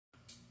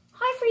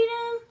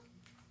Freedom.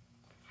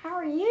 How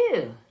are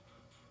you?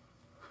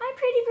 Hi,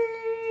 pretty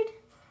bird.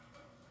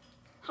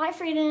 Hi,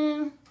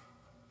 Freedom.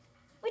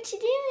 What you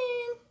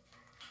doing?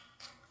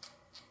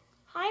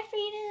 Hi,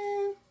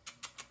 Freedom.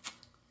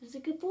 He's a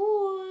good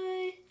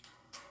boy.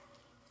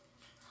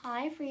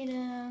 Hi,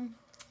 Freedom.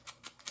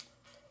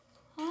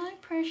 Hi,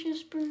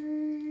 precious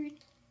bird.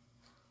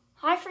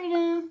 Hi,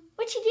 Freedom.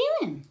 What you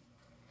doing?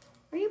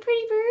 Are you a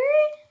pretty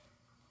bird?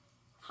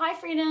 Hi,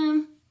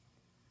 Freedom.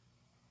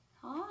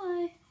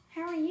 Hi.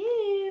 How are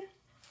you?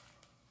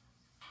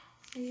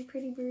 Are you a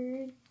pretty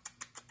bird?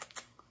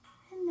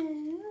 Hello.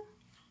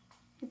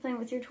 You playing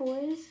with your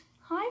toys?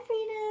 Hi,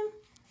 Freedom.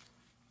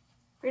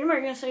 Freedom, are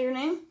you going to say your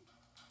name?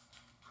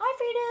 Hi,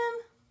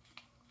 Freedom.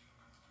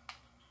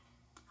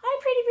 Hi,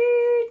 pretty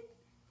bird.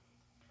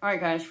 All right,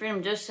 guys.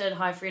 Freedom just said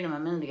hi, Freedom, a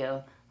minute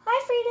ago.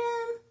 Hi,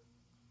 Freedom.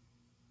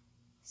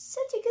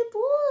 Such a good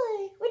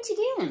boy. What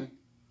you doing?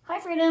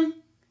 Hi, Freedom. Do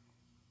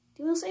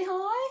you want to say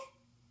hi?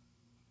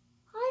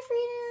 Hi,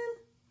 Freedom.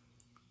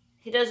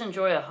 He does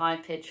enjoy a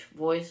high-pitched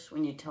voice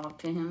when you talk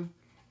to him.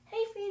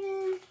 Hey,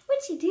 Freedom. What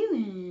you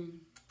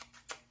doing?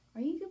 Are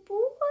you a good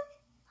boy?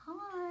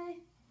 Hi.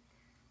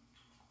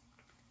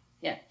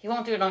 Yeah, he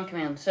won't do it on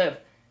command. So,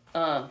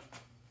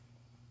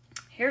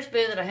 here's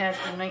Boo that I had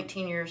for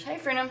 19 years. Hey,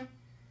 Freedom.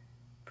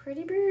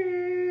 Pretty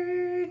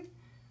bird.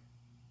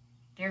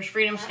 There's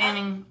Freedom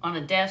standing on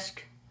a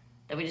desk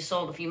that we just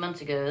sold a few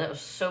months ago. That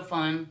was so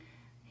fun.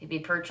 He'd be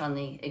perched on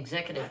the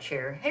executive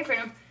chair. Hey,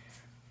 Freedom.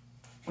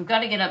 We've got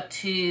to get up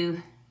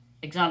to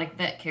exotic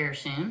vet care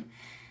soon.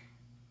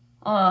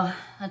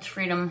 That's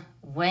Freedom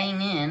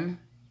weighing in.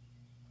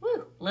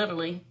 Woo,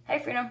 literally. Hey,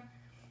 Freedom.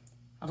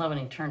 I love when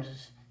he turns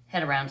his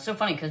head around. It's so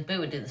funny because Boo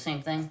would do the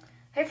same thing.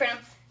 Hey, Freedom.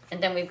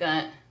 And then we've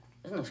got,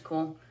 isn't this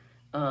cool?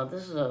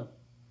 This is a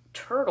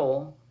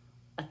turtle.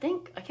 I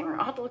can't remember.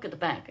 I'll have to look at the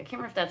back. I can't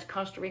remember if that's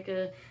Costa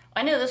Rica.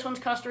 I know this one's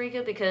Costa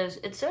Rica because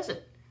it says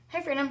it.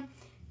 Hey, Freedom.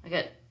 I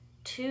got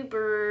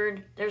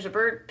there's a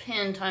bird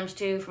pin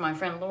 ×2 for my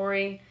friend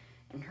Lori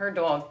and her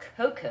dog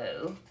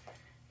Coco.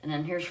 And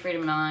then here's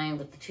Freedom and I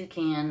with the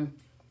toucan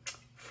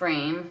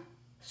frame,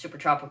 super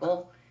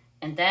tropical.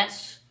 And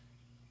that's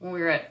when we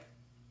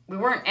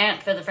weren't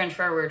at Feather French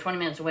Fair, we were 20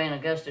 minutes away in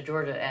Augusta,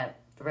 Georgia at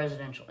the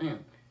Residential Inn.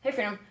 Hey,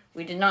 Freedom,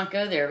 we did not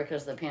go there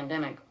because of the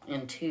pandemic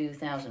in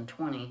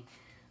 2020,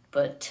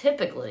 but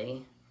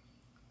typically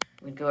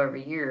we'd go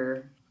every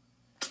year.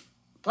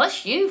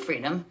 Bless you,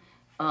 Freedom.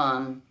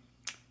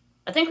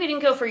 I think we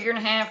didn't go for a year and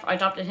a half. I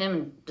adopted him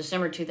in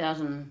December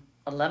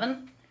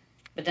 2011.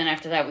 But then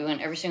after that, we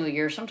went every single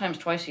year, sometimes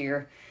twice a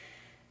year.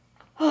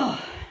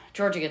 Oh,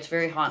 Georgia gets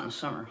very hot in the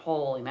summer.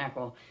 Holy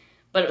mackerel.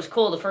 But it was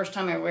cool. The first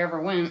time I ever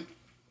went,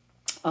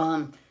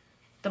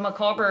 the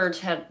macaw birds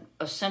had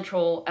a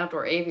central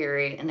outdoor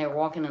aviary, and they were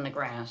walking in the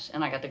grass.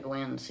 And I got to go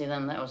in and see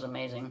them. That was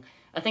amazing.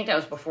 I think that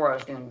was before I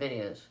was doing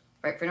videos.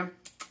 Right, Freedom?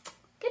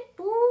 Good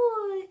boy.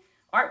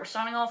 All right, we're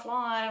signing off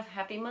live.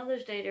 Happy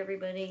Mother's Day to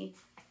everybody.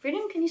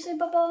 Freedom, can you say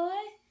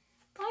bye-bye?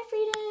 Bye,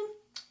 Freedom.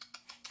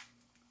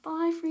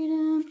 Bye,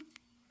 Freedom.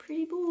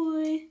 Pretty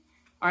boy.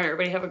 All right,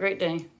 everybody have a great day.